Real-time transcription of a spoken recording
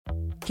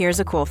Here's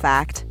a cool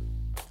fact.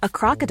 A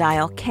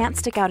crocodile can't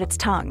stick out its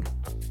tongue.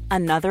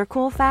 Another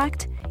cool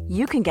fact,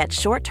 you can get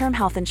short-term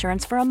health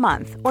insurance for a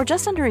month or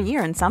just under a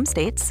year in some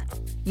states.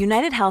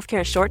 United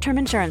Healthcare short-term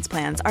insurance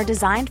plans are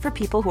designed for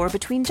people who are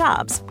between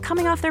jobs,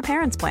 coming off their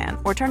parents' plan,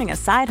 or turning a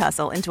side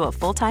hustle into a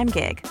full-time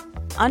gig.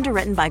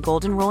 Underwritten by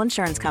Golden Rule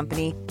Insurance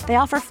Company, they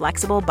offer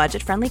flexible,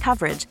 budget-friendly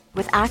coverage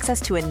with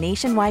access to a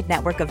nationwide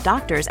network of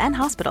doctors and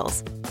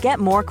hospitals. Get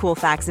more cool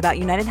facts about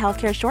United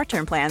Healthcare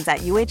short-term plans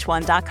at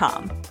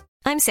uh1.com.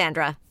 I'm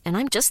Sandra, and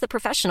I'm just the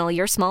professional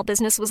your small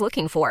business was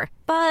looking for.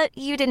 But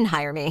you didn't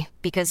hire me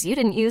because you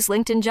didn't use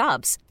LinkedIn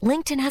Jobs.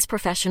 LinkedIn has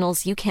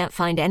professionals you can't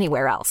find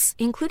anywhere else,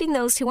 including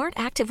those who aren't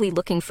actively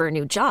looking for a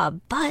new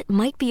job, but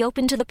might be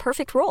open to the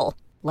perfect role,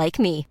 like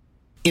me.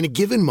 In a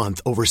given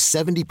month, over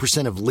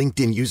 70% of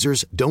LinkedIn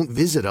users don't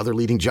visit other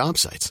leading job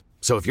sites.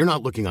 So if you're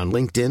not looking on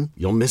LinkedIn,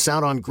 you'll miss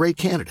out on great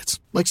candidates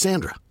like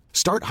Sandra.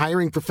 Start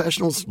hiring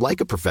professionals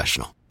like a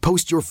professional.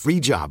 Post your free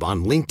job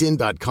on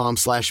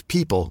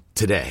linkedin.com/people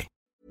today.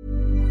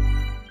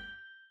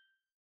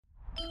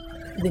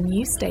 The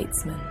New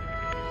Statesman.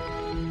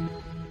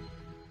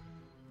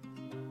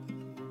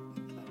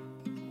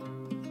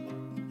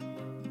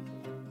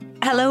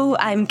 Hello,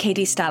 I'm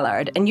Katie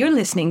Stallard, and you're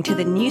listening to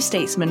the New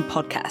Statesman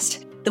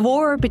podcast. The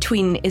war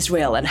between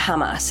Israel and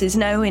Hamas is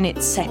now in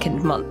its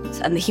second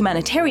month, and the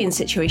humanitarian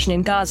situation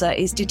in Gaza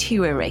is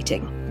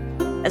deteriorating.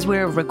 As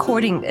we're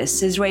recording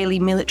this, Israeli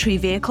military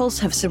vehicles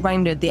have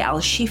surrounded the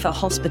Al-Shifa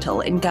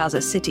hospital in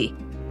Gaza City,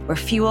 where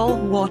fuel,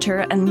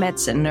 water and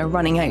medicine are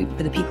running out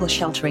for the people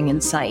sheltering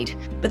inside.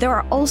 But there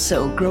are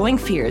also growing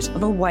fears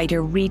of a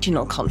wider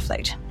regional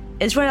conflict.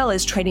 Israel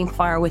is trading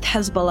fire with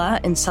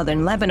Hezbollah in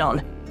southern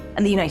Lebanon,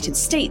 and the United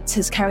States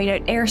has carried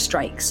out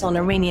airstrikes on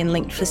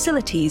Iranian-linked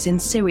facilities in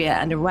Syria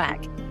and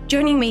Iraq.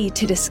 Joining me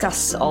to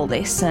discuss all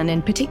this, and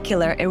in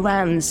particular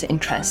Iran's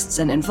interests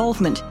and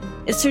involvement,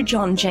 is Sir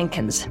John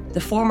Jenkins, the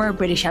former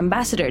British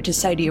ambassador to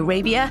Saudi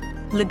Arabia,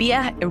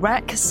 Libya,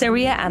 Iraq,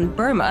 Syria and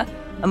Burma,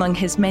 among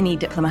his many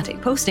diplomatic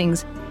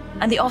postings,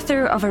 and the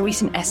author of a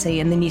recent essay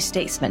in The New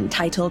Statesman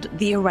titled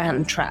The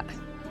Iran Trap.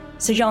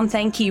 Sir John,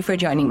 thank you for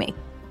joining me.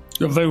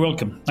 You're very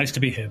welcome. Nice to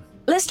be here.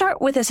 Let's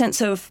start with a sense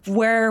of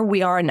where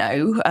we are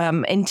now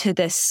into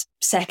this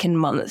second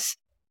month.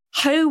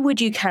 How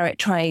would you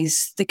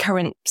characterise the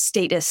current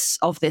status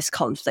of this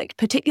conflict,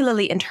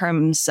 particularly in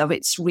terms of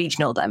its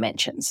regional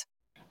dimensions?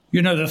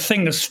 You know, the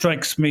thing that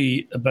strikes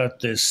me about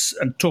this,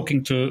 and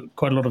talking to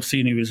quite a lot of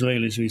senior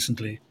Israelis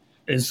recently,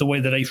 is the way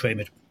that they frame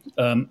it.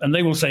 And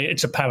they will say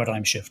it's a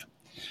paradigm shift.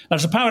 Now,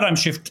 it's a paradigm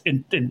shift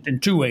in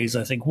two ways,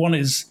 I think. One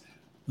is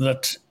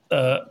that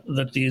the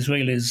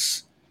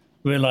Israelis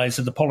realize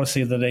that the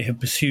policy that they have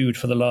pursued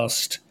for the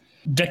last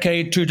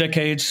decade, 2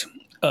 decades,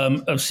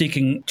 of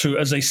seeking to,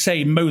 as they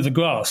say, mow the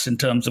grass in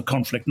terms of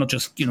conflict, not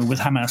just with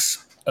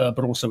Hamas,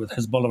 but also with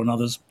Hezbollah and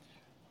others.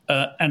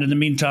 And in the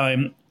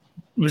meantime,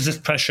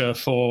 resist pressure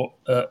for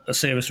a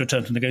serious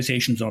return to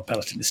negotiations on a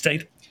Palestinian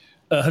state,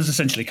 has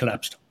essentially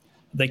collapsed.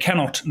 They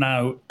cannot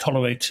now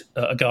tolerate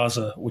a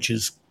Gaza which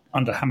is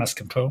under Hamas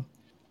control,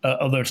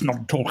 although it's not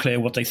at all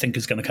clear what they think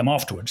is going to come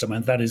afterwards. I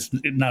mean, that is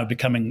now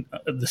becoming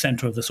the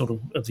centre of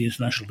the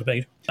international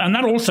debate. And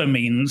that also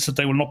means that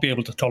they will not be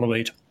able to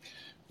tolerate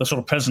the sort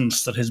of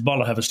presence that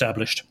Hezbollah have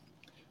established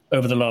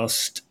over the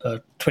last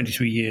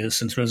 23 years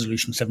since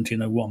Resolution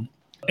 1701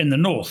 in the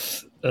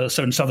north,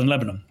 so in southern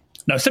Lebanon.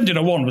 Now,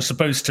 1701 was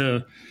supposed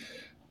to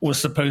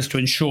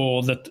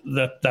ensure that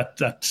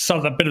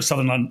bit of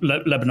southern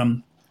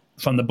Lebanon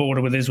from the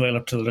border with Israel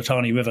up to the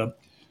Litani River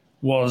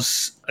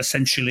was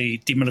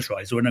essentially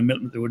demilitarized.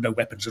 There were no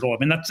weapons at all. I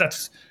mean,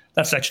 that's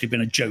actually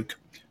been a joke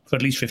for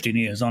at least 15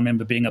 years. I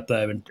remember being up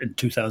there in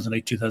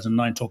 2008,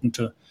 2009, talking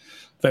to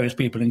various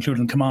people,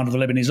 including the commander of the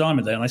Lebanese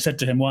army there. And I said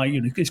to him,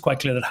 it's quite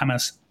clear that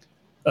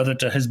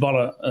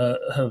Hezbollah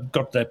have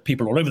got their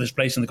people all over this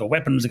place, and they've got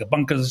weapons, they've got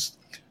bunkers.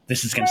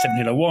 This is against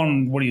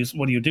 1701.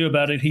 What do you do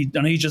about it? He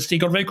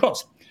got very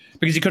cross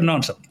because he couldn't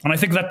answer. And I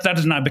think that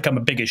has now become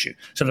a big issue.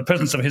 So the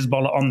presence of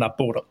Hezbollah on that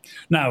border.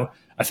 Now,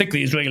 I think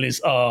the Israelis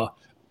are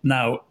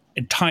now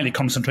entirely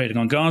concentrating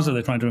on Gaza.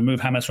 They're trying to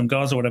remove Hamas from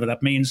Gaza, whatever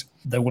that means.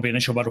 There will be an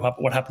issue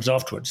about what happens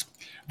afterwards.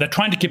 They're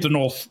trying to keep the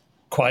north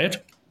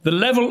quiet. The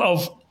level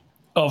of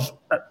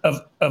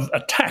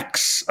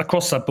attacks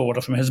across that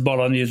border from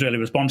Hezbollah and the Israeli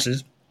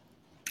responses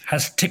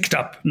has ticked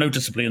up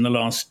noticeably in the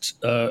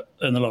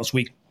last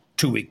week,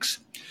 2 weeks.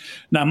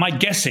 Now, my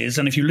guess is,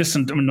 and if you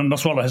listen,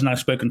 Nasrallah has now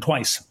spoken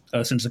twice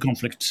since the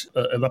conflict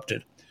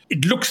erupted.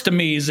 It looks to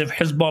me as if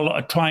Hezbollah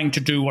are trying to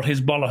do what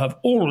Hezbollah have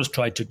always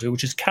tried to do,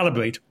 which is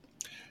calibrate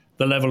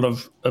the level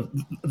of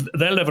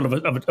their level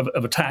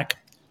of attack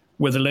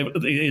with an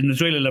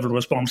Israeli level of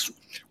response,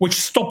 which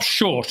stops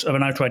short of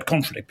an outright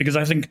conflict. Because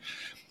I think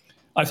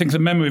the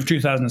memory of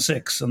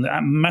 2006 and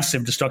the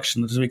massive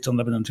destruction that was wreaked on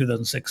Lebanon in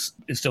 2006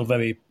 is still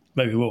very,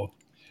 very raw.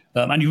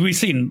 And we've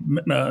seen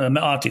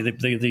Me'ati, the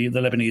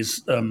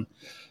Lebanese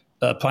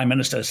prime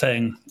minister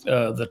saying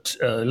that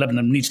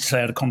Lebanon needs to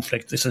stay out of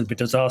conflict. This will be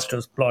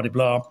disastrous, blah, blah,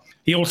 blah.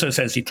 He also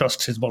says he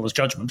trusts Hezbollah's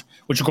judgment,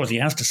 which, of course, he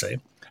has to say.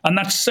 And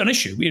that's an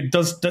issue.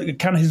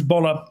 Can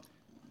Hezbollah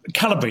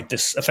calibrate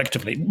this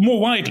effectively? More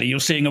widely, you're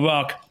seeing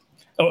Iraq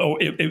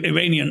or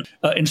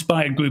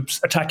Iranian-inspired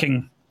groups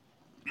attacking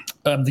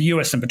the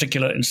US in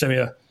particular in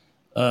Syria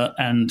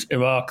and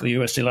Iraq. The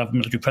US still have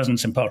military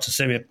presence in parts of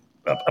Syria,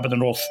 up in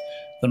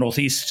the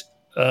northeast,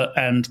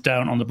 and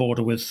down on the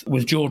border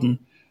with Jordan,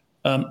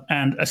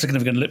 and a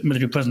significant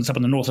military presence up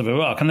in the north of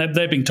Iraq, and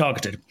they're being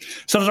targeted.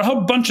 So there's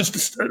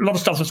a lot of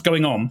stuff that's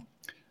going on,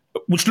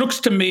 which looks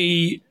to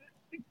me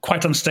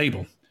quite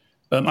unstable.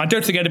 I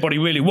don't think anybody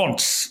really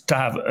wants to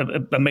have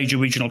a major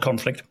regional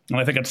conflict, and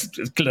I think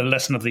it's clearly a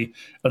lesson of the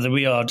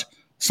Riyadh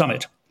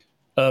summit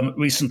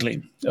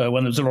recently,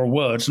 when there was a lot of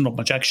words and not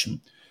much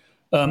action.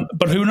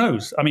 But who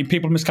knows? I mean,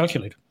 people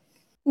miscalculate.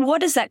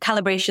 What does that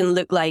calibration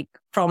look like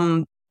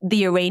from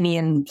the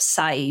Iranian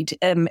side?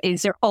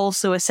 Is there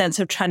also a sense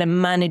of trying to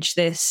manage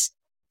this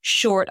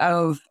short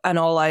of an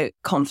all-out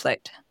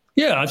conflict?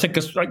 Yeah, I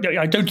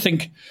don't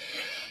think,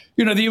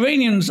 the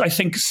Iranians, I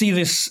think, see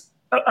this.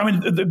 I mean,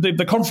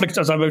 the conflict,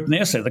 as I wrote in the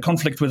essay, the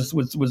conflict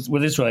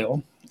with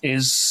Israel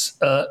is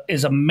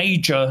a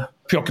major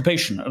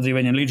preoccupation of the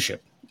Iranian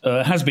leadership.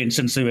 Has been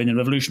since the Iranian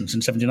Revolution,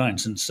 since 1979,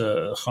 since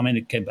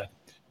Khomeini came back.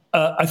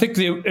 I think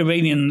the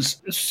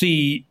Iranians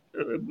see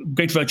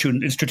great virtue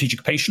in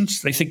strategic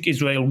patience. They think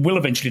Israel will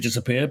eventually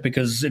disappear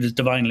because it is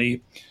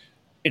divinely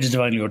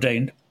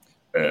ordained.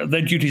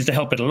 Their duty is to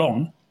help it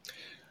along,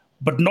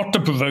 but not to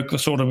provoke the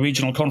sort of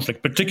regional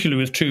conflict,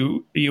 particularly with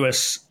two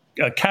US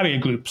carrier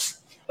groups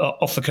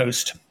off the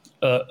coast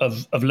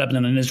of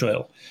Lebanon and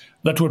Israel,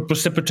 that would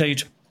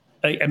precipitate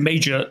a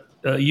major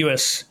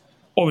US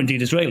or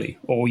indeed Israeli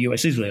or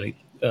US-Israeli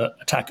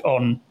attack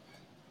on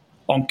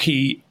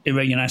key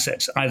Iranian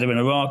assets, either in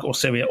Iraq or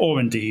Syria or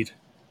indeed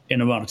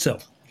in Iran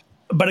itself.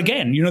 But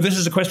again, this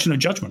is a question of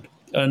judgment.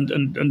 And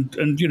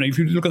if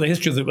you look at the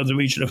history of the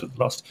region over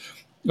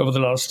the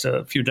last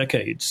few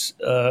decades,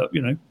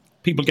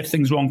 people get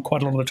things wrong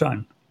quite a lot of the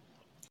time.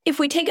 If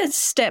we take a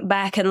step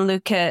back and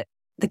look at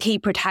the key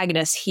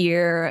protagonists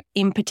here,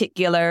 in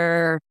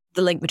particular,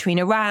 the link between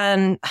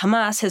Iran,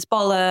 Hamas,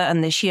 Hezbollah,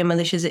 and the Shia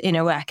militias in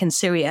Iraq and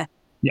Syria.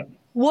 Yeah.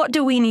 What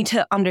do we need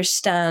to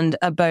understand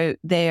about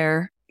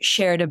their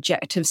shared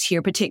objectives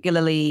here,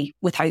 particularly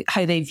with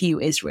how they view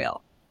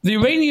Israel? The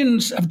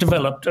Iranians have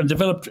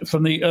developed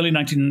from the early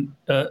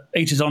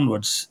 1980s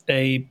onwards,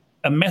 a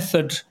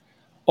method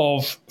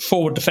of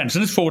forward defense.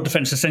 And this forward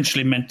defense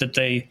essentially meant that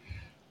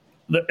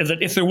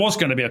that if there was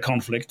going to be a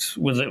conflict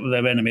with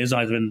their enemies,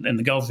 either in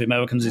the Gulf, the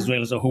Americans,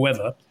 Israelis, or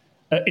whoever,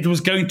 it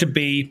was going to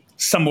be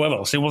somewhere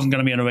else. It wasn't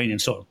going to be on Iranian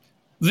soil.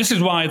 This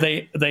is why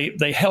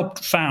they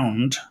helped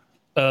found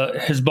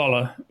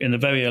Hezbollah in the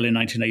very early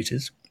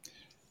 1980s.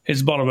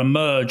 Hezbollah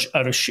emerged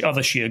out of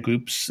other Shia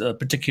groups,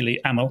 particularly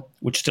Amal,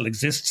 which still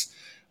exists.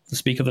 The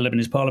Speaker of the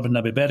Lebanese Parliament,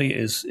 Nabi Berri,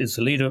 is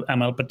the leader of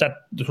Amal, but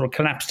that sort of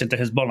collapsed into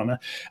Hezbollah.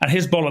 And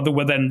Hezbollah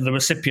were then the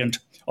recipient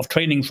of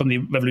training from the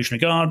Revolutionary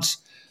Guards,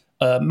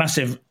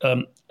 massive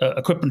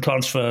equipment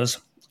transfers,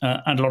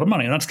 and a lot of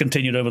money. And that's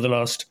continued over the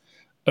last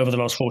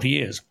 40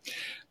 years.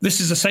 This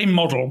is the same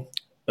model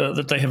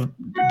that they have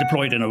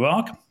deployed in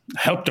Iraq,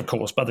 helped, of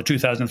course, by the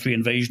 2003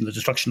 invasion, the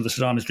destruction of the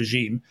Saddamist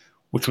regime,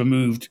 which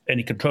removed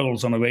any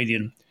controls on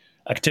Iranian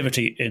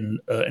activity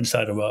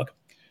inside Iraq,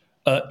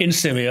 in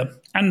Syria,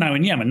 and now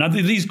in Yemen. Now,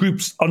 these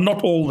groups are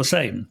not all the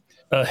same.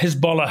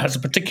 Hezbollah has a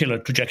particular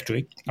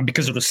trajectory, and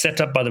because it was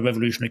set up by the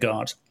Revolutionary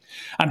Guards,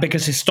 and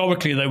because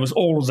historically there was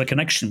always a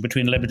connection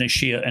between Lebanese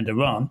Shia and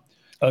Iran,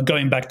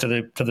 going back to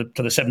the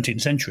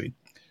 17th century,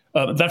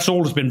 that's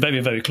always been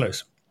very, very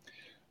close.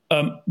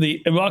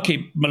 The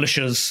Iraqi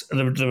militias,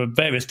 there are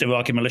various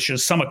Iraqi militias.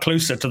 Some are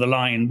closer to the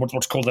line,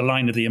 what's called the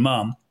line of the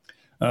Imam,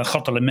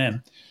 Khat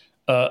al-Imam,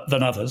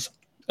 than others,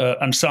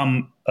 and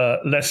some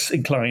less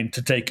inclined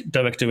to take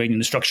direct Iranian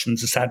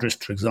instructions. The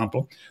Sadrists, for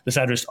example. The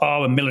Sadrists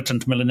are a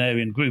militant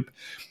millenarian group,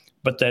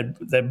 but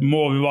they're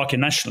more Iraqi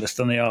nationalists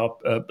than they are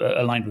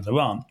aligned with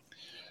Iran.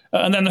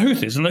 And then the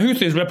Houthis. And the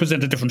Houthis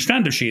represent a different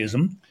strand of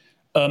Shiism,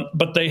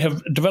 but they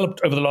have developed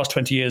over the last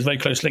 20 years very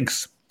close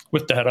links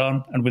with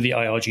Tehran and with the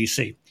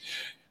IRGC.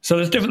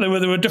 So there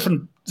were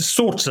different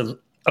sorts of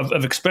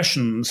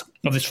expressions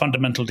of this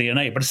fundamental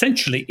DNA, but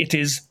essentially it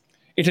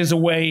is a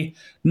way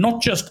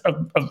not just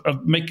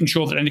of making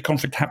sure that any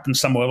conflict happens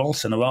somewhere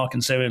else in Iraq,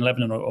 in Syria, in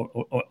Lebanon,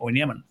 or in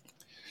Yemen,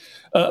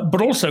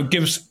 but also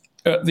gives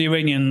the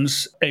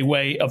Iranians a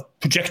way of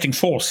projecting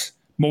force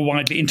more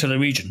widely into the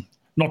region,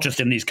 not just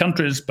in these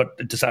countries, but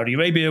into Saudi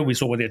Arabia. We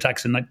saw the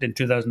attacks in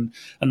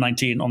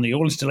 2019 on the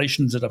oil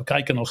installations at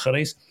Abqaiq and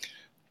Al-Kharis.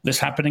 This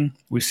happening.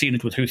 We've seen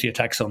it with Houthi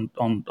attacks on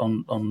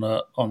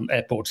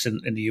airports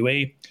in the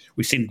UAE.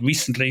 We've seen it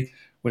recently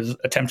with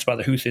attempts by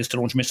the Houthis to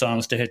launch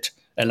missiles to hit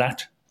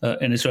Eilat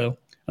in Israel,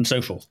 and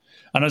so forth.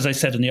 And as I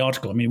said in the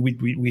article, I mean,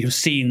 we have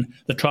seen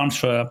the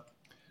transfer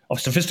of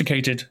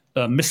sophisticated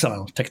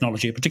missile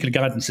technology, particularly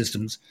guidance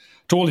systems,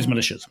 to all these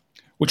militias,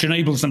 which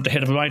enables them to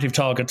hit a variety of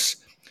targets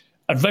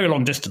at very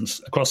long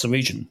distance across the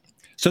region.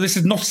 So this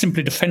is not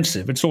simply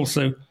defensive, it's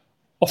also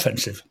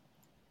offensive.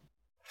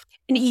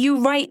 And you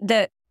write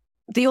that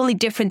the only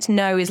difference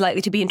now is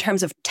likely to be in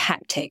terms of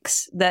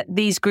tactics, that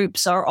these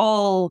groups are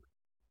all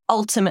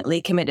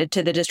ultimately committed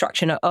to the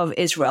destruction of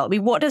Israel. I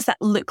mean, what does that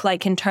look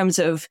like in terms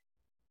of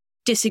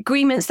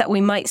disagreements that we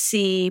might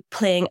see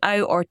playing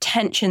out or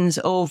tensions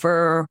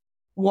over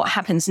what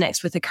happens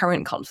next with the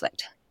current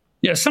conflict?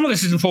 Yeah, some of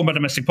this is informed by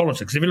domestic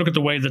politics. If you look at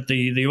the way that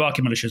the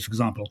Iraqi militias, for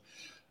example,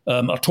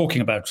 are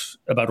talking about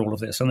all of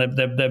this, and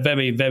they're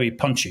very, very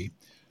punchy.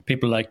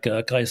 People like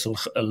Qais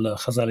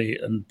al-Khazali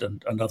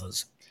and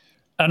others.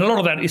 And a lot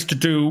of that is to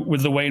do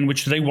with the way in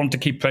which they want to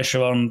keep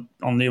pressure on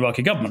the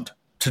Iraqi government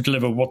to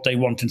deliver what they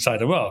want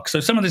inside Iraq. So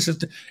some of this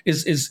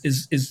is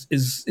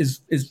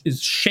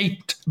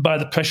shaped by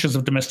the pressures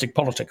of domestic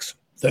politics.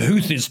 The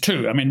Houthis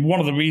too. I mean, one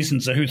of the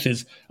reasons the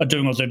Houthis are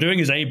doing what they're doing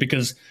is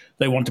because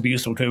they want to be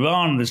useful to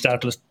Iran. There's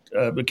doubtless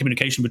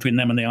communication between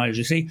them and the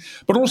IRGC,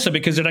 but also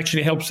because it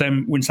actually helps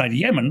them inside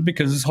Yemen,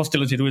 because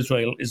hostility to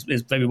Israel is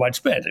very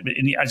widespread,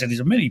 as it is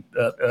in many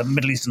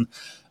Middle Eastern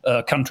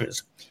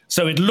countries.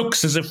 So it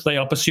looks as if they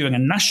are pursuing a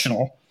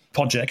national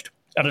project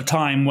at a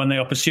time when they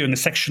are pursuing a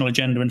sectional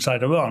agenda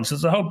inside Iran. So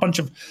there's a whole bunch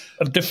of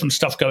different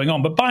stuff going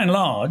on. But by and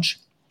large,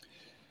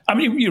 I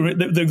mean,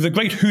 the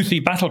great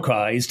Houthi battle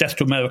cry is death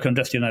to America and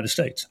death to the United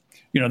States,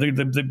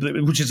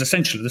 which is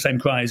essentially the same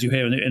cry as you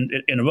hear in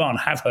Iran,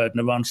 have heard in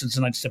Iran since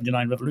the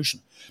 1979 revolution.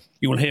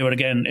 You will hear it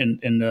again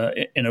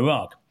in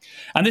Iraq.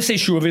 And this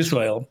issue of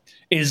Israel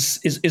is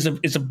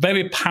a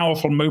very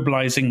powerful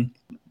mobilizing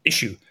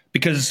issue,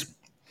 because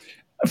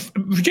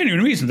for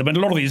genuine reasons. I mean, a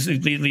lot of these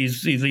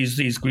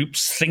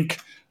groups think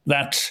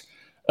that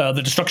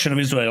the destruction of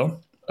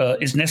Israel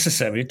is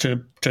necessary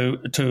to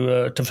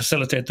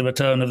facilitate the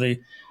return of the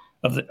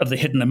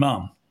hidden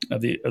imam,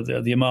 of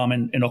the imam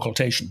in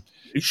occultation.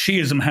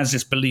 Shiism has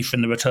this belief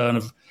in the return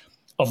of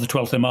the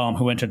 12th imam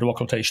who went into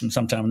occultation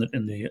sometime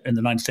in the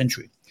 9th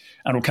century,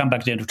 and will come back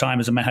at the end of time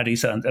as a Mahdi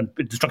and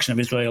destruction of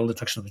Israel,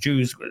 destruction of the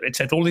Jews,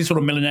 etc. All these sort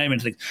of millenarian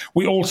things.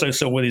 We also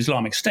saw with the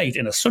Islamic State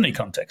in a Sunni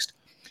context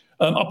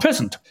are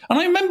present. And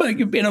I remember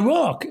in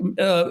Iraq,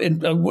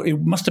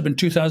 it must have been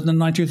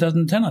 2009,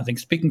 2010, I think,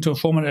 speaking to a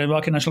former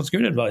Iraqi national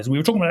security advisor. We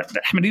were talking about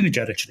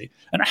Ahmadinejad, actually.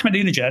 And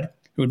Ahmadinejad,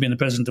 who had been the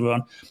president of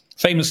Iran,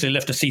 famously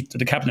left a seat at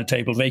the cabinet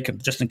table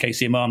vacant just in case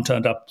the imam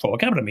turned up for a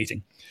cabinet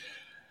meeting.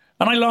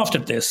 And I laughed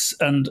at this,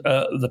 and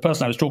the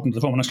person I was talking to,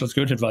 the former national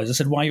security advisor,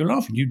 said, "Why are you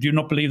laughing? You do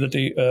not believe that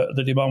the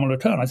imam will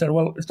return?" I said,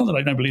 "Well, it's not that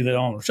I don't believe that the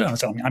imam will return. I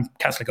said, I'm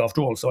Catholic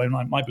after all, so I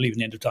believe in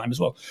the end of time as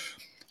well.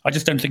 I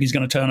just don't think he's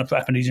going to turn up for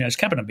Ahmadinejad's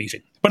cabinet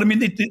meeting." But I mean,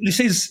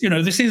 it's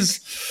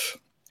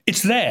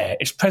there,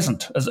 it's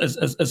present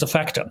as a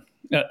factor,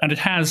 and it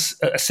has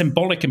a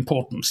symbolic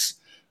importance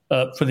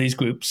for these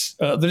groups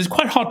that is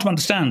quite hard to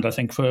understand, I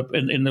think,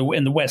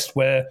 in the West,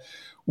 where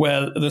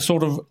the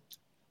sort of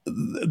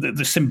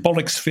the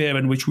symbolic sphere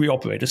in which we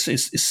operate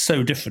is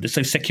so different, it's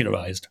so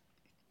secularized.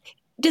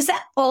 Does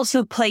that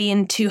also play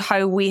into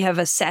how we have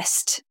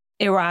assessed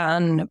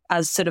Iran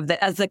as sort of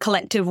as the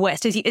collective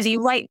West? As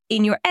you write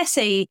in your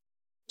essay,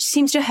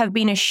 seems to have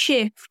been a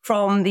shift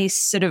from the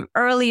sort of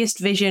earliest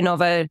vision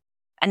of an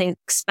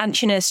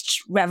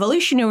expansionist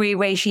revolutionary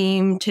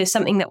regime to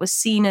something that was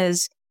seen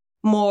as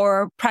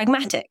more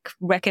pragmatic,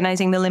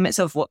 recognizing the limits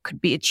of what could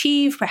be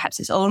achieved, perhaps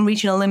its own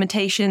regional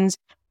limitations.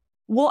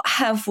 What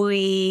have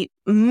we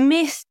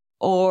missed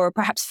or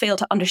perhaps failed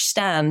to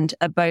understand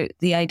about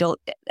the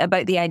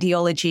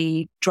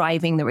ideology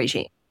driving the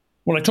regime?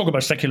 Well, I talk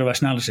about secular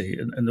rationality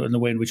and the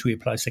way in which we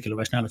apply secular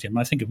rationality. And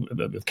I think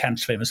of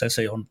Kant's famous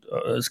essay on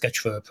a sketch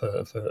for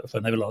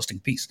an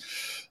everlasting peace.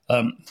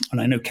 And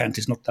I know Kant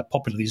is not that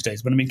popular these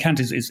days, but I mean, Kant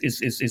is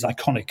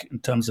iconic in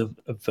terms of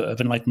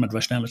Enlightenment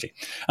rationality.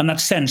 And that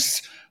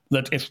sense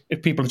that if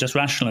people are just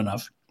rational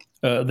enough,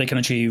 they can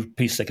achieve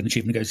peace, they can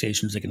achieve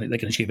negotiations, they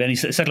can achieve any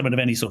settlement of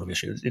any sort of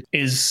issue. It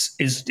is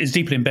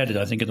deeply embedded,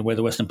 I think, in the way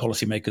the Western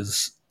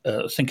policymakers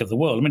think of the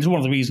world. I mean, it's one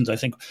of the reasons I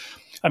think.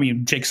 I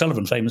mean, Jake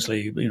Sullivan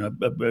famously,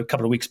 a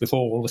couple of weeks before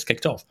all this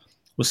kicked off,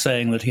 was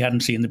saying that he hadn't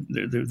seen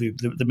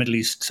the Middle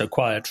East so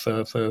quiet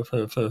for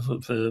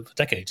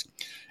decades,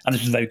 and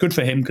this was very good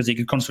for him because he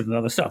could concentrate on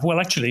other stuff. Well,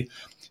 actually,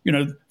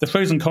 the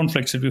frozen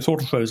conflicts that we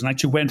thought were frozen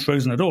actually weren't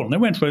frozen at all, and they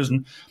weren't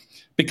frozen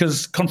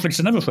because conflicts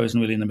are never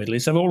frozen really in the Middle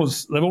East. They're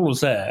always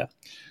there.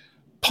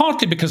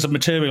 Partly because of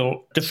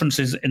material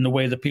differences in the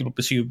way that people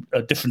pursue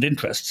different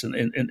interests in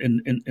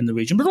the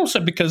region, but also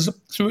because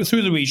through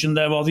the region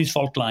there are these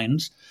fault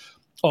lines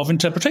of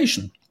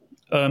interpretation.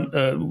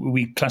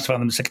 We classify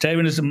them as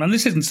sectarianism, and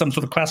this isn't some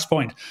sort of crass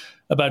point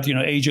about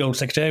age-old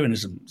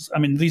sectarianisms. I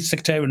mean, these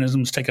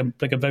sectarianisms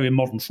take a very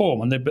modern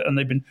form, and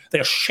they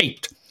are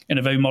shaped in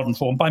a very modern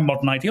form by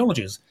modern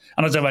ideologies.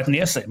 And as I write in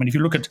the essay, I mean, if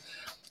you look at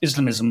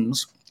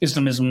Islamisms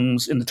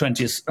in the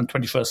 20th and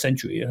 21st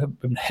century have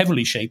been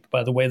heavily shaped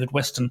by the way that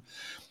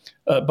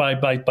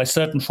by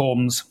certain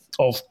forms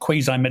of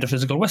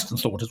quasi-metaphysical Western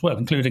thought as well,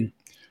 including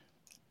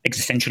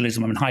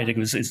existentialism. I mean,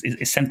 Heidegger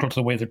is central to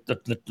the way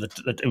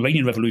that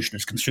Iranian revolution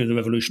is construed, the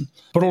revolution,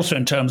 but also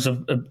in terms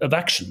of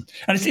action.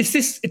 And it's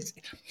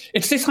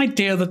this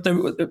idea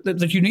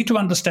that you need to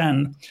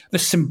understand the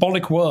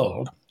symbolic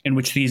world in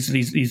which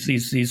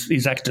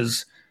these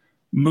actors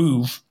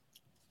move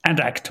and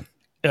act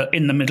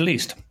in the Middle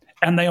East,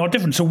 and they are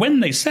different. So when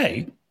they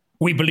say,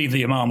 we believe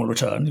the Imam will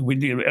return,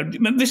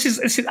 this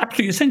is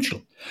absolutely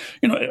essential.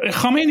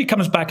 Khomeini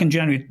comes back in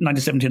January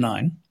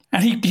 1979,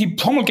 and he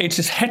promulgates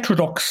this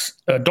heterodox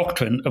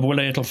doctrine of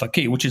Wilayat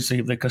al-Faqih, which is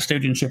the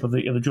custodianship of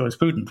the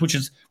jurisprudence, which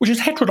is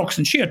heterodox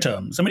in Shia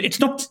terms. I mean, it's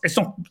not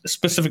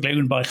specifically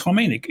owned by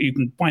Khomeini. You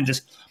can find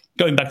this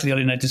going back to the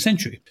early 19th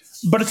century.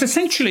 But it's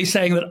essentially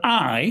saying that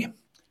I,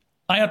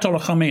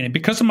 Ayatollah Khomeini,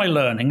 because of my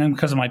learning and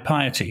because of my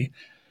piety,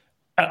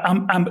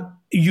 I'm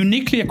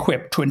uniquely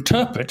equipped to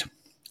interpret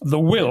the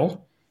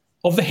will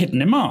of the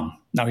hidden Imam.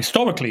 Now,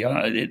 historically,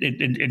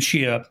 in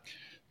Shia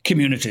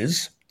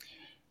communities,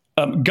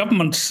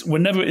 governments were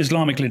never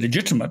Islamically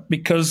legitimate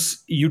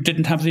because you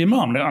didn't have the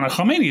Imam. Now,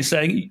 Khomeini is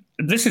saying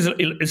this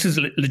is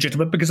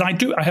legitimate because I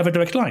have a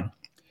direct line.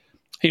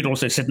 He'd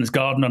also sit in his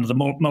garden under the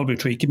mulberry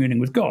tree communing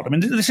with God. I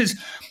mean, this is,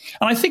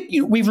 and I think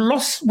we've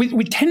lost.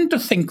 We tend to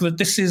think that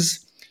this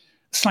is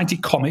slightly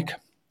comic,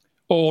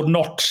 or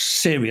not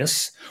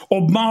serious,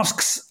 or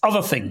masks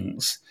other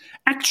things.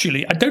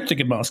 Actually, I don't think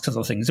it masks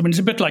other things. I mean, it's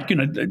a bit like,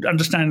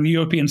 understanding the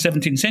European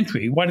 17th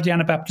century. Why did the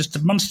Anabaptists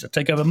of Munster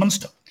take over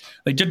Munster?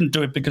 They didn't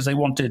do it because they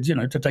wanted,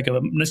 to take over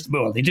Munster.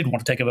 Well, they did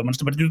want to take over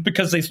Munster, but it was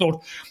because they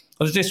thought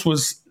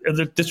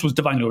that this was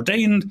divinely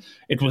ordained.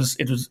 It was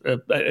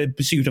a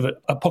pursuit of an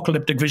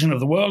apocalyptic vision of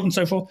the world and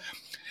so forth.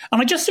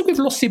 And I just think we've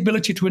lost the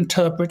ability to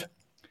interpret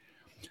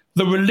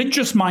the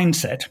religious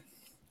mindset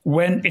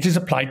when it is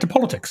applied to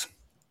politics.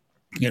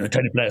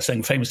 Tony Blair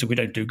saying famously, we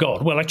don't do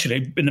God. Well,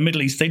 actually, in the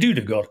Middle East, they do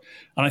God.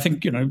 And I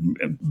think,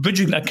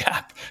 bridging that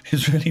gap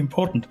is really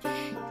important.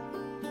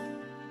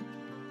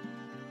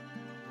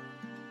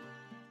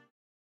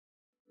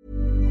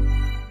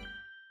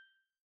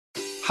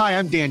 Hi,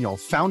 I'm Daniel,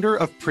 founder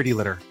of Pretty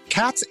Litter.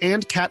 Cats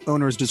and cat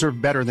owners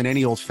deserve better than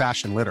any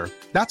old-fashioned litter.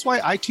 That's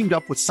why I teamed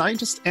up with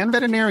scientists and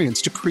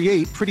veterinarians to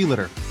create Pretty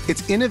Litter.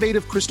 Its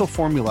innovative crystal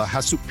formula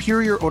has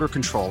superior odor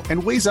control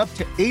and weighs up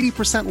to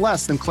 80%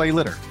 less than clay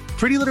litter.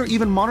 Pretty Litter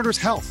even monitors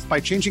health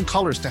by changing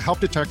colors to help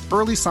detect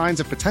early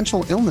signs of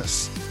potential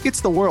illness. It's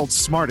the world's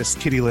smartest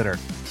kitty litter.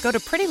 Go to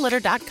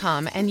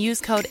prettylitter.com and use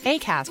code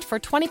ACAST for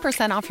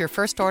 20% off your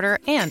first order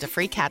and a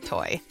free cat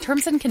toy.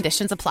 Terms and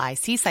conditions apply.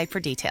 See site for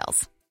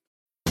details.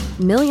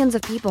 Millions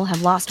of people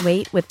have lost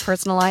weight with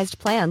personalized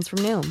plans from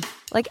Noom.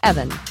 Like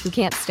Evan, who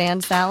can't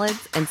stand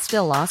salads and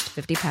still lost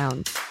 50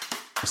 pounds.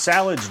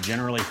 Salads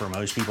generally for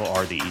most people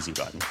are the easy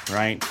button,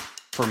 right?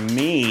 For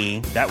me,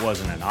 that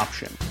wasn't an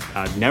option.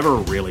 I never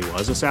really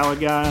was a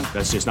salad guy.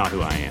 That's just not who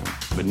I am.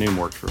 But Noom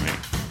worked for me.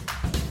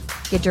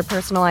 Get your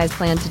personalized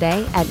plan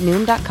today at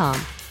Noom.com.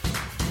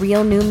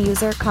 Real Noom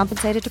user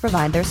compensated to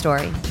provide their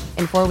story.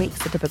 In 4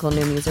 weeks, the typical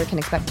Noom user can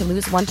expect to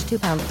lose 1 to 2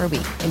 pounds per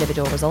week.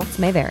 Individual results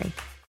may vary.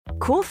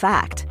 Cool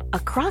fact, a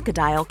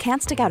crocodile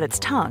can't stick out its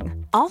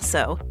tongue.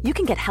 Also, you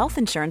can get health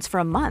insurance for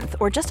a month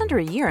or just under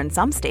a year in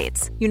some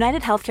states.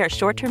 United Healthcare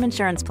short-term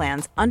insurance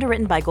plans,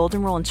 underwritten by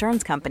Golden Rule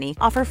Insurance Company,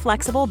 offer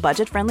flexible,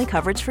 budget-friendly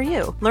coverage for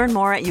you. Learn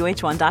more at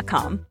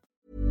uh1.com.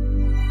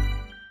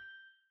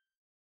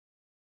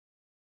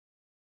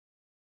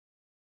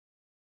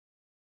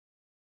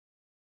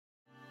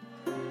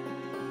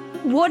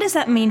 What does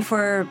that mean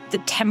for the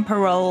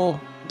temporal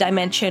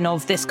dimension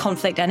of this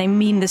conflict? And I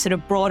mean the sort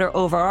of broader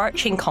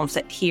overarching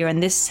conflict here in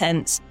this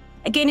sense.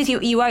 Again, as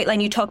you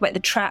outline, you talk about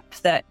the trap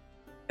that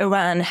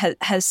Iran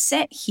has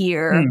set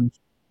here.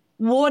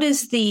 What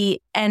is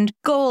the end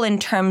goal in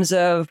terms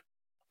of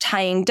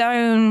tying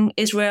down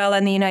Israel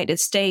and the United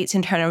States,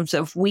 in terms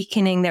of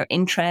weakening their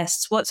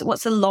interests? What's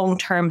the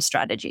long-term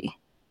strategy?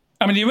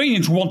 I mean, the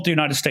Iranians want the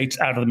United States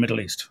out of the Middle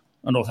East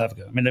and North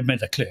Africa. I mean, they've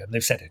made that clear.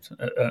 They've said it,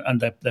 and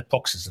their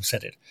proxies have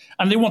said it.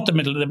 And they want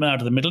them out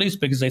of the Middle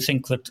East because they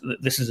think that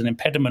this is an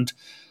impediment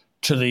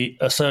to the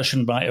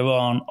assertion by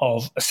Iran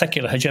of a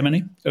secular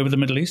hegemony over the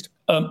Middle East.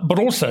 But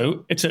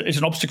also, it's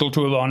an obstacle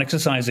to Iran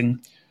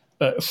exercising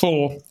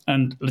full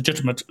and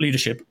legitimate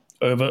leadership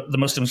over the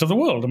Muslims of the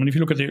world. I mean, if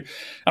you look at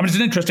it's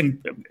an interesting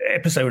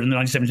episode in the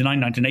 1979,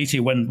 1980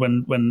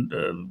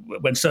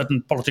 when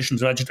certain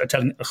politicians are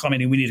telling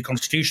Khomeini we need a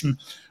constitution.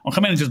 Well,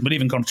 Khomeini doesn't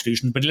believe in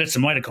constitution, but he lets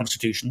them write a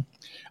constitution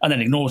and then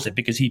ignores it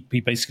because he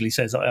basically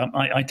says,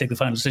 I take the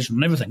final decision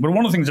on everything. But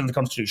one of the things in the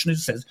constitution is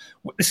it says,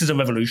 this is a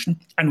revolution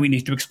and we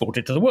need to export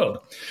it to the world.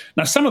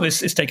 Now, some of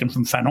this is taken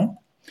from Fanon.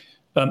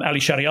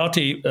 Ali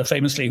Shariati,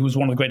 famously, who was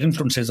one of the great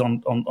influences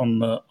on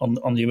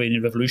the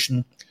Iranian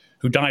Revolution,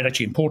 who died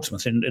actually in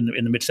Portsmouth in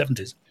the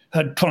mid-70s,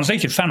 had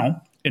translated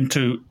Fanon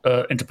into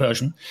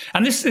Persian.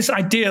 And this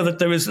idea that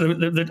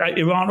that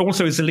Iran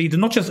also is the leader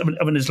not just of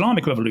an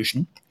Islamic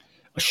revolution,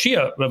 a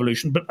Shia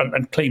revolution,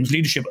 and claims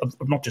leadership of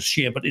not just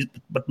Shia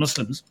but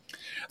Muslims.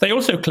 They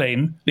also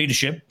claim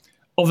leadership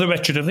of the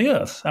wretched of the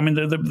earth. I mean,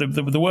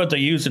 the word they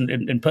use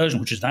in Persian,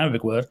 which is an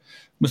Arabic word,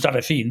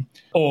 mustarifin,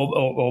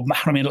 or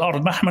mahramin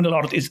al-ard. Mahramin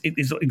al-ard is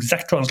the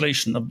exact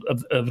translation of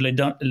les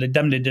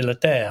damnés de la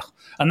terre.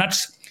 And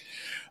that's,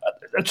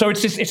 so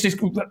it's this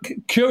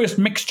curious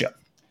mixture.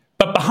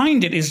 But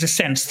behind it is the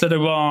sense that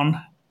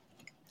Iran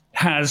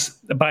has,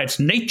 by its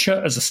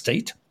nature as a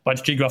state, by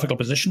its geographical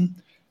position,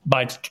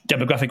 by its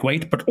demographic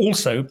weight, but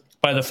also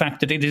by the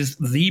fact that it is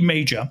the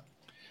major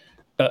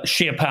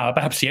Shia power,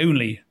 perhaps the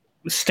only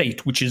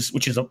state which is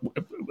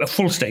a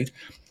full state,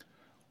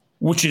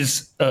 which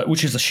is a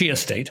Shia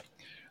state,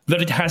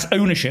 that it has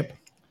ownership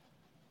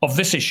of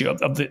this issue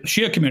of the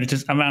Shia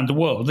communities around the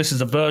world. This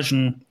is a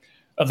version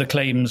of the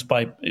claims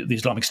by the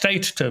Islamic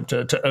State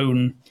to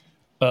own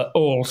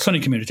all Sunni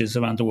communities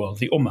around the world,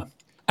 the Ummah.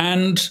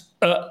 And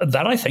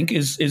that, I think,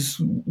 is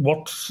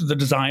what the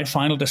desired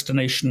final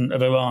destination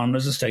of Iran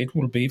as a state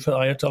will be for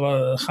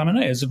Ayatollah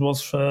Khamenei, as it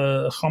was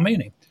for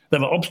Khomeini.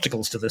 There are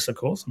obstacles to this, of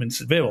course. I mean,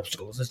 severe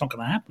obstacles. It's not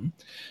going to happen.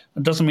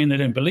 It doesn't mean they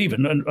don't believe it.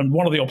 And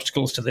one of the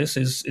obstacles to this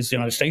is the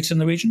United States in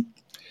the region,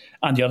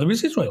 and the other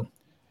is Israel.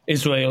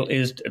 Israel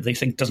they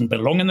think, doesn't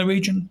belong in the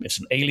region. It's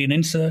an alien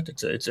insert.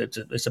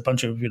 It's a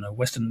bunch of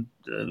Western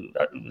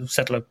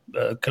settler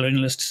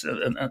colonialists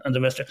and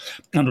the rest,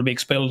 and will be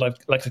expelled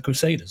like the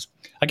Crusaders.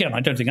 Again,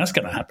 I don't think that's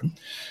going to happen.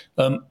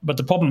 But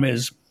the problem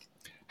is,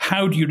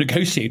 how do you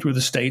negotiate with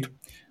a state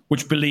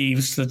which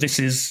believes that this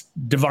is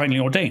divinely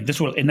ordained? This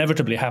will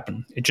inevitably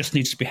happen. It just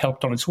needs to be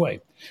helped on its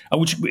way,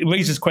 which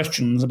raises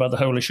questions about the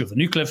whole issue of the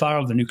nuclear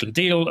file, the nuclear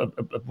deal, of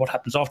what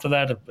happens after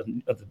that,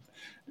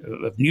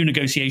 of new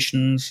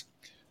negotiations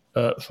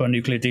for a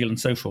nuclear deal and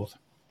so forth.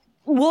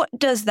 What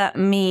does that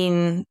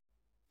mean,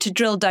 to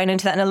drill down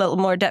into that in a little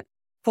more depth,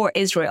 for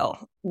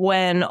Israel,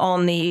 when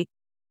on the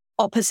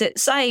opposite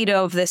side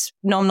of this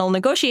nominal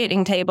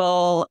negotiating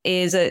table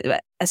is a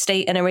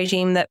state and a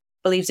regime that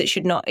believes it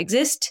should not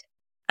exist,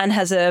 and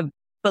has a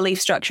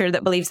belief structure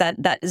that believes that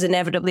that is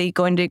inevitably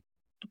going to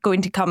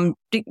become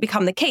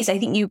the case? I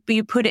think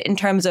you put it in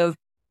terms of,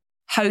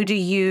 how do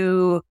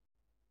you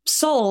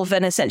solve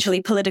an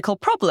essentially political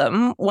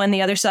problem when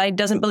the other side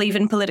doesn't believe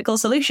in political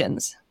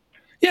solutions?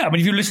 Yeah, but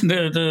if you listen to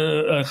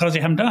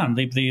Khazi Hamdan,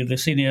 the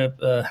senior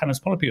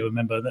Hamas Politburo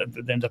member,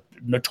 the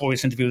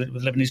notorious interview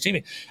with Lebanese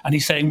TV, and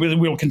he's saying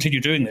we'll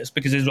continue doing this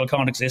because Israel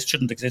can't exist,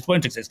 shouldn't exist,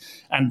 won't exist.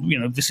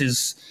 And, this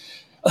is...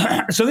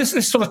 So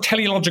this sort of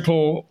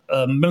teleological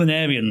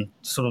millenarian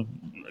sort of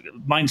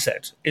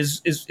mindset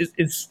is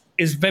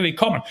very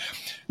common.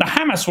 Now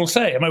Hamas will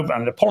say,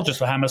 and apologists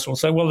for Hamas will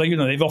say, well,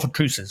 they've offered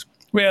truces.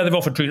 Yeah, they've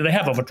offered truces. They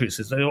have offered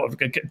truces. They offered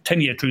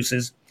 10-year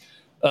truces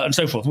and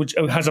so forth, which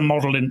has a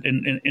model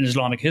in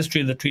Islamic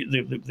history,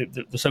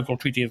 the so-called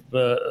Treaty of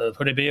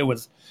Hudaybiyah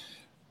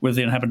with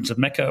the inhabitants of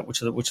Mecca, which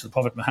the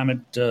Prophet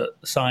Muhammad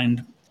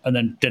signed and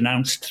then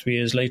denounced 3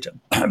 years later.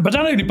 But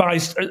that only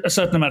buys a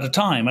certain amount of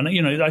time. And,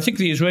 I think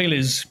the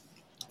Israelis...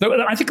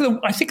 I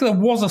think there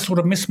was a sort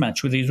of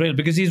mismatch with the Israelis,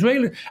 because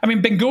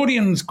Ben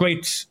Gurion's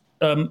great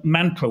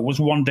mantra was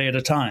one day at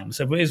a time.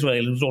 So for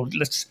Israel, it was all,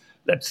 let's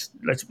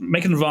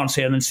make an advance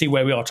here and then see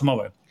where we are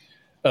tomorrow.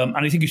 And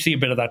I think you see a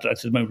bit of that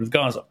at the moment with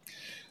Gaza.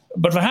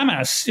 But for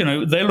Hamas,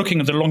 they're looking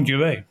at the longue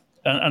durée,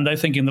 and they're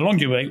thinking the longue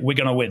durée, we're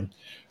going to win.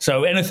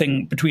 So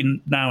anything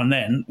between now and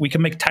then, we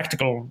can make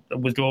tactical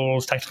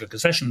withdrawals, tactical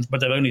concessions,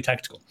 but they're only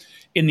tactical.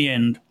 In the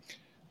end,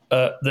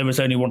 there is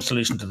only one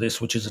solution to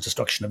this, which is the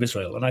destruction of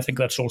Israel. And I think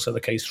that's also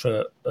the case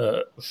for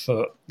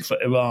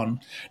Iran.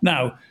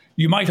 Now,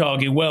 you might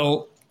argue,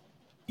 well,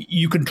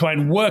 you can try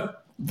and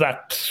work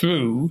that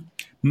through,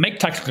 make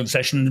tactical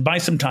concessions, buy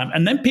some time,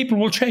 and then people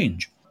will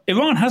change.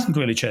 Iran hasn't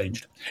really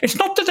changed. It's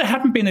not that there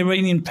haven't been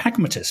Iranian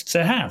pragmatists.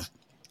 There have.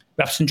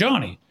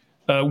 Rafsanjani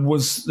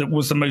was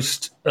the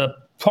most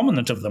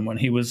prominent of them when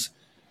he was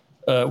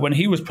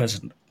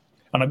president.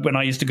 And when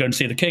I used to go and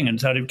see the king and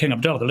King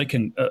Abdullah, the late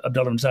King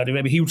Abdullah in Saudi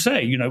Arabia, he would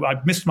say,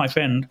 I missed my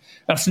friend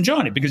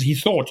Rafsanjani because he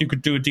thought you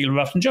could do a deal with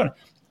Rafsanjani.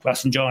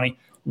 Rafsanjani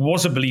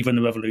was a believer in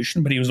the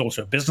revolution, but he was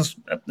also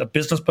a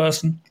business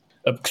person,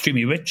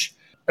 extremely rich.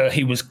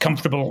 He was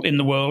comfortable in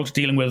the world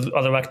dealing with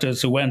other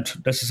actors who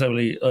weren't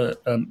necessarily,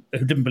 who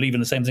didn't believe in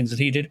the same things that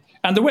he did.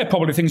 And there were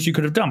probably things you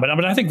could have done.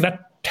 But I think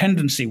that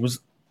tendency was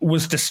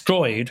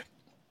destroyed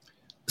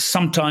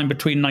sometime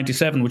between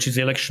 1997, which is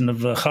the election of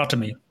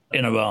Khatami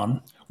in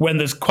Iran, when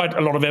there's quite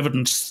a lot of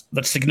evidence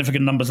that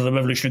significant numbers of the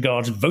Revolutionary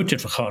Guards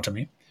voted for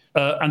Khatami,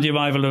 and the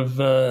arrival of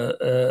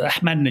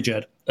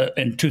Ahmadinejad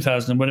in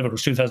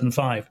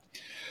 2005.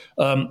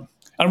 And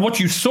what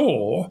you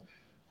saw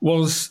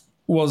was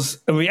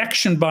a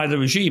reaction by the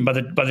regime, by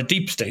the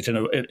deep state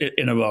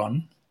in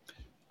Iran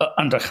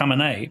under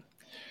Khamenei,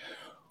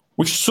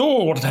 which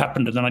saw what had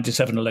happened in the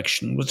 1997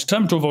 election, was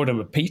determined to avoid a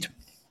repeat,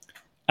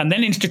 and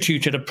then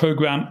instituted a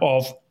program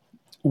of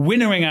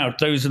winnowing out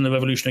those in the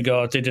Revolutionary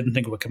Guards they didn't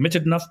think were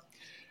committed enough,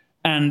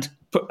 and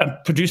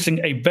producing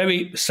a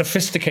very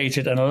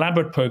sophisticated and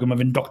elaborate program of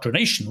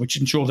indoctrination, which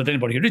ensured that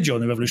anybody who did join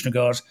the Revolutionary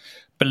Guards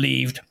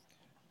believed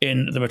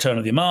in the return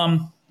of the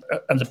Imam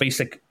and the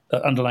basic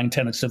underlying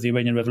tenets of the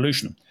Iranian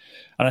Revolution,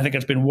 and I think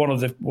it's been one of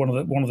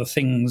the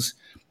things.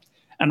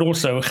 And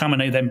also,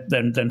 Khamenei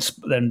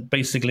then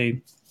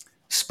basically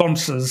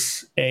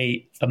sponsors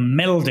a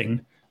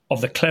melding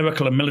of the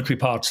clerical and military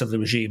parts of the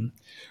regime,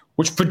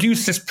 which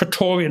produced this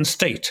Praetorian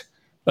state,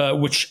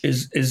 which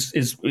is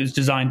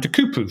designed to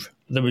coup-proof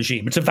the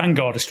regime. It's a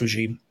vanguardist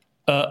regime,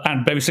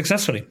 and very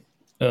successfully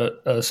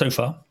so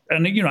far.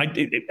 And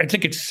I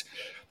think it's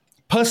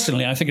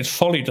personally, I think it's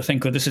folly to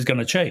think that this is going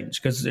to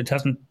change, because it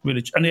hasn't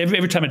really. And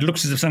every time it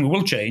looks as if something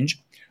will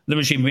change, the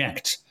regime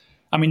reacts.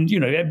 I mean,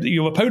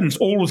 your opponents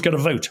always get a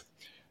vote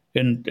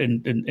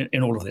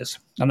in all of this,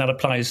 and that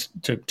applies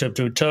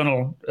to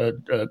internal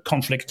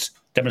conflicts,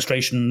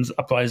 demonstrations,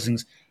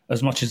 uprisings,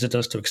 as much as it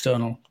does to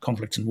external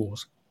conflicts and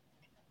wars.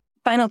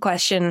 Final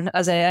question,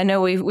 as I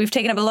know we've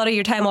taken up a lot of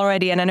your time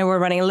already, and I know we're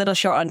running a little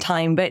short on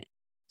time, but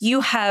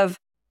you have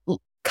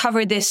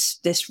covered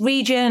this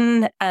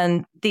region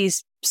and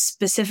these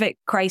specific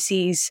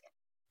crises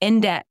in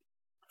depth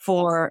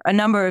for a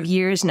number of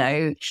years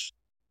now.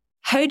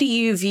 How do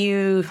you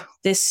view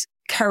this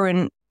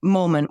current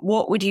moment?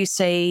 What would you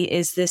say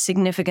is the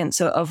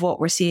significance of what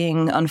we're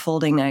seeing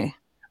unfolding now?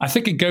 I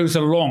think it goes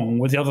along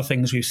with the other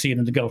things we've seen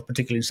in the Gulf,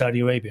 particularly in Saudi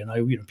Arabia. Now,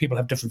 people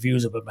have different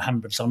views about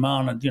Mohammed bin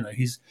Salman, and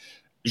he's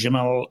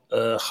Jamal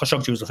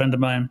Khashoggi was a friend of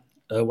mine.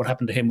 What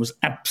happened to him was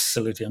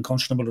absolutely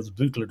unconscionable. It was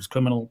brutal. It was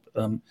criminal,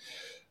 and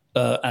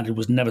it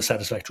was never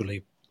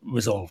satisfactorily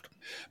resolved.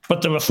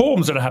 But the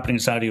reforms that are happening in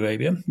Saudi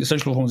Arabia, the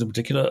social reforms in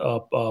particular,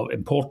 are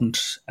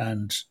important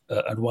and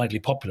widely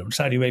popular. And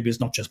Saudi Arabia is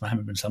not just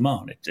Mohammed bin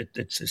Salman;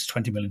 it's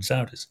 20 million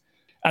Saudis.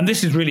 And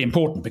this is really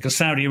important because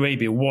Saudi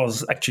Arabia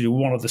was actually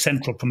one of the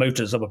central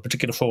promoters of a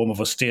particular form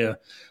of austere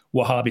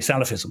Wahhabi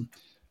Salafism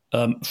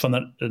from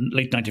the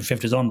late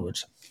 1950s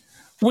onwards,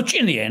 which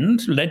in the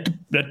end led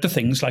to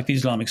things like the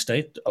Islamic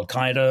State,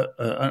 Al-Qaeda,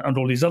 and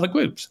all these other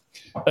groups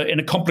in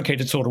a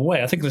complicated sort of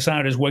way. I think the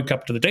Saudis woke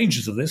up to the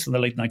dangers of this in the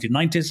late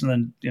 1990s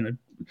and then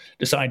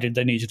decided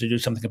they needed to do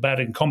something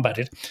about it and combat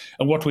it.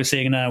 And what we're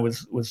seeing now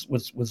with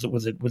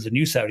the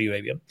new Saudi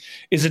Arabia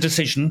is a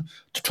decision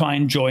to try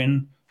and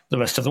join the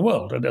rest of the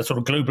world, a sort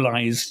of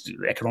globalized,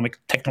 economic,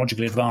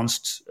 technologically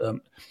advanced.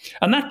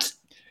 And that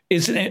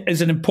is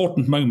an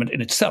important moment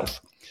in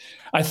itself.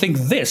 I think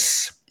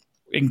this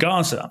in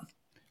Gaza,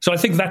 so I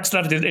think that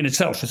in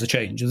itself is a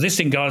change.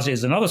 This in Gaza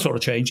is another sort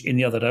of change in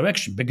the other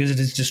direction because it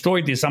has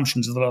destroyed the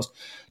assumptions of the last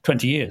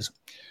 20 years.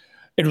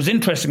 It was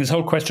interesting, this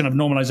whole question of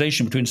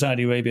normalization between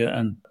Saudi Arabia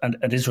and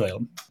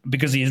Israel,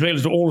 because the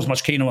Israelis were always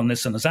much keener on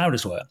this than the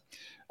Saudis were.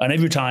 And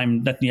every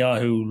time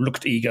Netanyahu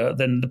looked eager,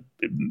 then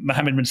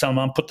Mohammed bin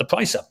Salman put the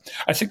price up.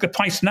 I think the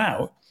price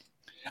now,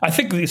 I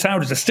think the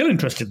Saudis are still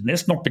interested in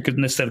this, not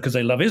necessarily because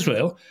they love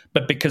Israel,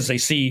 but because they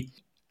see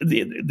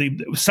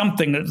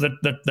something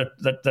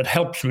that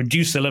helps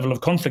reduce the level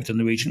of conflict in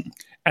the region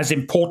as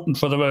important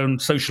for their own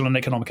social and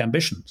economic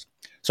ambitions.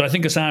 So I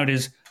think the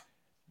Saudis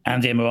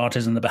and the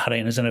Emiratis and the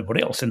Bahrainis and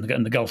everybody else in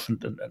the Gulf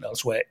and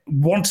elsewhere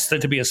wants there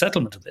to be a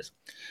settlement of this.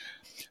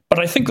 But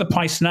I think the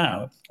price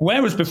now,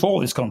 whereas before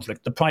this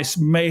conflict, the price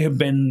may have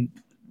been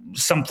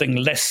something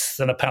less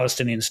than a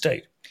Palestinian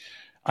state.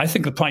 I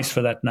think the price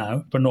for that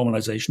now, for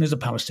normalization, is a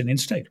Palestinian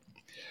state.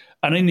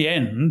 And in the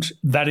end,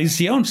 that is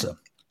the answer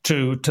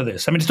to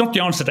this. I mean, it's not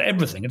the answer to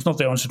everything. It's not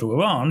the answer to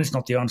Iran. It's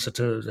not the answer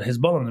to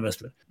Hezbollah and the rest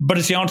of it. But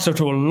it's the answer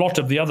to a lot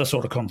of the other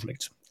sort of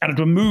conflicts. And it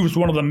removes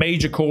one of the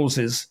major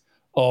causes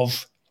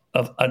of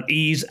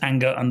unease,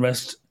 anger,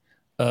 unrest,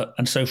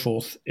 and so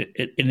forth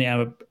in the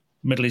Arab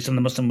Middle East and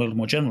the Muslim world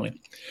more generally.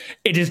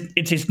 It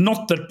is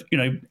not that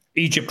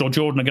Egypt or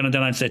Jordan are going to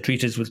denounce their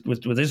treaties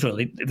with Israel.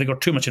 They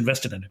got too much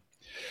invested in it.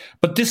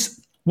 But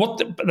what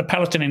the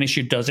Palestinian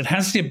issue does, it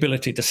has the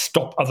ability to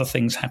stop other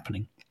things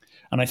happening.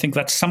 And I think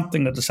that's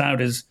something that the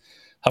Saudis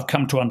have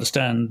come to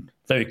understand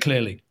very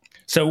clearly.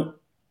 So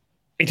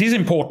it is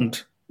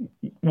important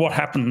what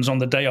happens on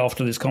the day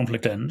after this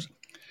conflict ends,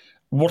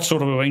 what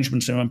sort of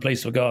arrangements are in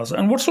place for Gaza,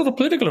 and what sort of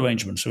political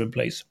arrangements are in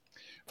place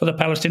for the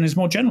Palestinians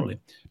more generally,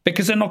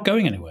 because they're not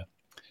going anywhere.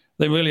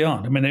 They really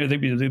aren't. I mean,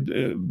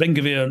 Ben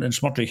Gvir and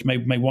Smotrich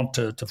may want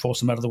to force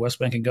them out of the West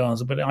Bank and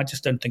Gaza, but I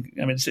just don't think.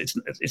 I mean,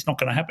 it's not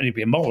going to happen. It'd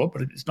be immoral,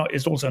 but it's not.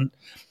 It's also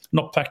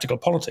not practical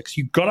politics.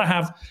 You've got to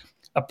have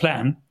a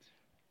plan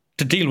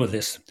to deal with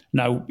this.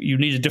 Now, you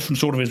need a different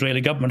sort of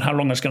Israeli government. How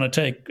long that's going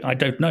to take, I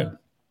don't know.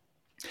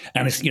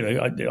 And it's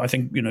I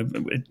think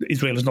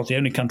Israel is not the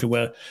only country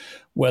where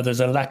there's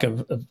a lack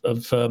of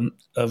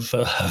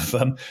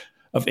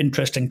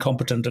interesting,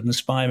 competent, and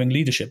inspiring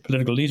leadership,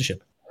 political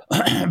leadership.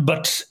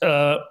 But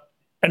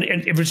and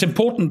if it's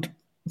important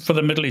for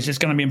the Middle East, it's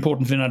going to be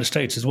important for the United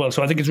States as well.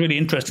 So I think it's really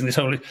interesting, this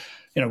whole,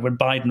 when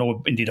Biden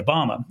or indeed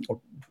Obama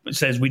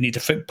says we need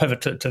to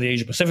pivot to the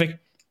Asia Pacific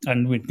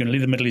and we're going to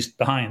leave the Middle East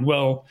behind.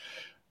 Well,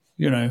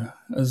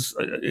 as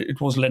it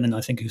was Lenin,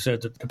 I think, who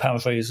said that, to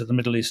paraphrase, that the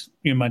Middle East,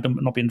 you might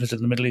not be interested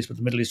in the Middle East, but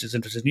the Middle East is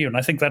interested in you. And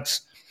I think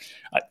that's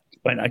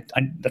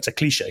a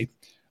cliche,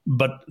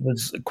 but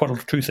there's quite a lot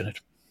of truth in it.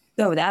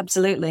 Oh,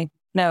 absolutely.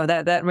 No,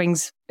 that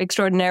rings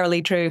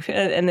extraordinarily true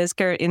in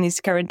these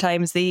current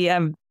times.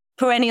 The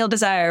perennial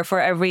desire for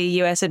every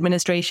US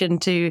administration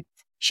to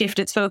shift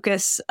its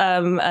focus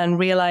and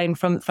realign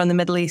from the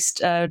Middle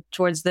East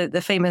towards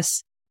the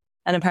famous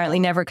and apparently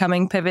never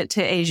coming pivot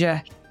to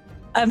Asia.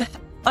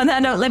 On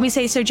that note, let me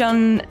say, Sir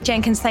John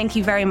Jenkins, thank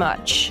you very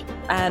much.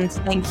 And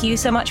thank you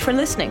so much for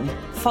listening.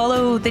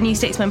 Follow the New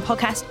Statesman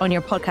podcast on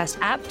your podcast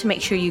app to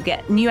make sure you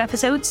get new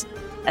episodes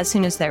as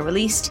soon as they're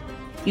released.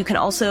 You can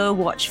also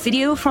watch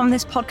video from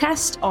this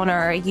podcast on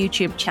our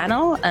YouTube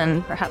channel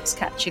and perhaps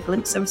catch a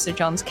glimpse of Sir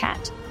John's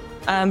cat.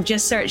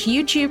 Just search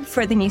YouTube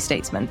for The New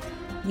Statesman.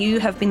 You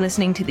have been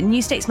listening to the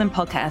New Statesman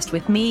podcast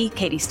with me,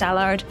 Katie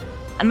Stallard,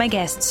 and my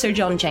guest, Sir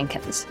John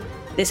Jenkins.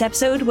 This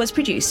episode was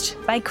produced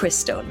by Chris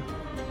Stone.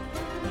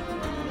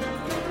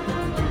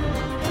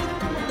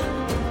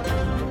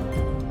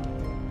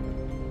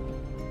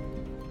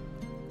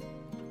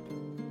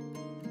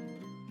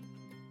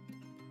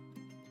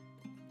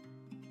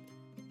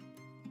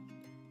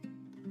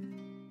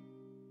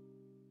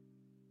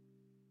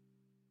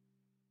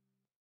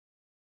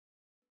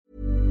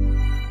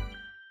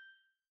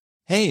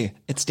 Hey,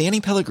 it's Danny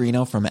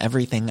Pellegrino from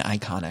Everything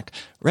Iconic.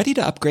 Ready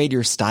to upgrade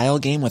your style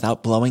game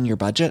without blowing your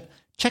budget?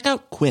 Check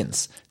out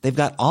Quince. They've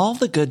got all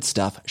the good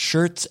stuff,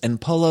 shirts and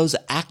polos,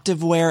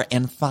 activewear,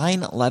 and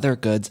fine leather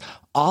goods,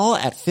 all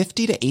at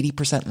 50 to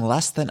 80%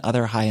 less than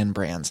other high-end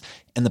brands.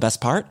 And the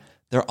best part?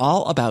 They're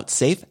all about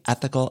safe,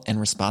 ethical, and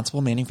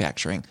responsible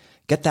manufacturing.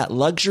 Get that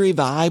luxury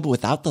vibe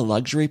without the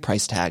luxury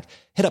price tag.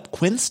 Hit up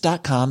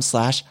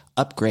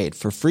quince.com/upgrade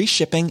for free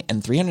shipping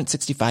and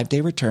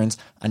 365-day returns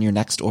on your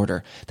next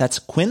order. That's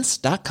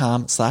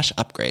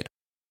quince.com/upgrade.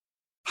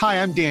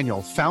 Hi, I'm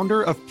Daniel,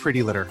 founder of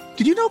Pretty Litter.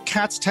 Did you know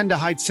cats tend to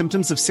hide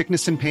symptoms of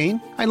sickness and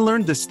pain? I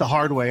learned this the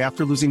hard way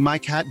after losing my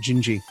cat,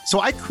 Gingy.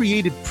 So I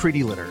created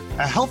Pretty Litter,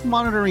 a health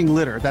monitoring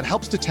litter that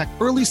helps detect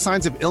early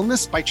signs of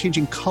illness by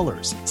changing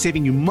colors,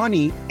 saving you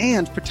money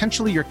and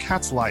potentially your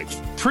cat's life.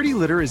 Pretty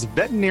Litter is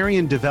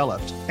veterinarian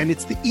developed, and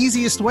it's the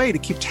easiest way to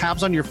keep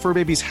tabs on your fur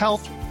baby's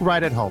health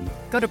right at home.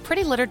 Go to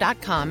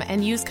prettylitter.com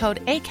and use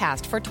code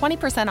ACAST for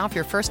 20% off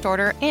your first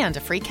order and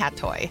a free cat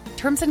toy.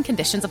 Terms and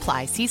conditions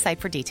apply. See site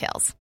for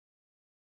details.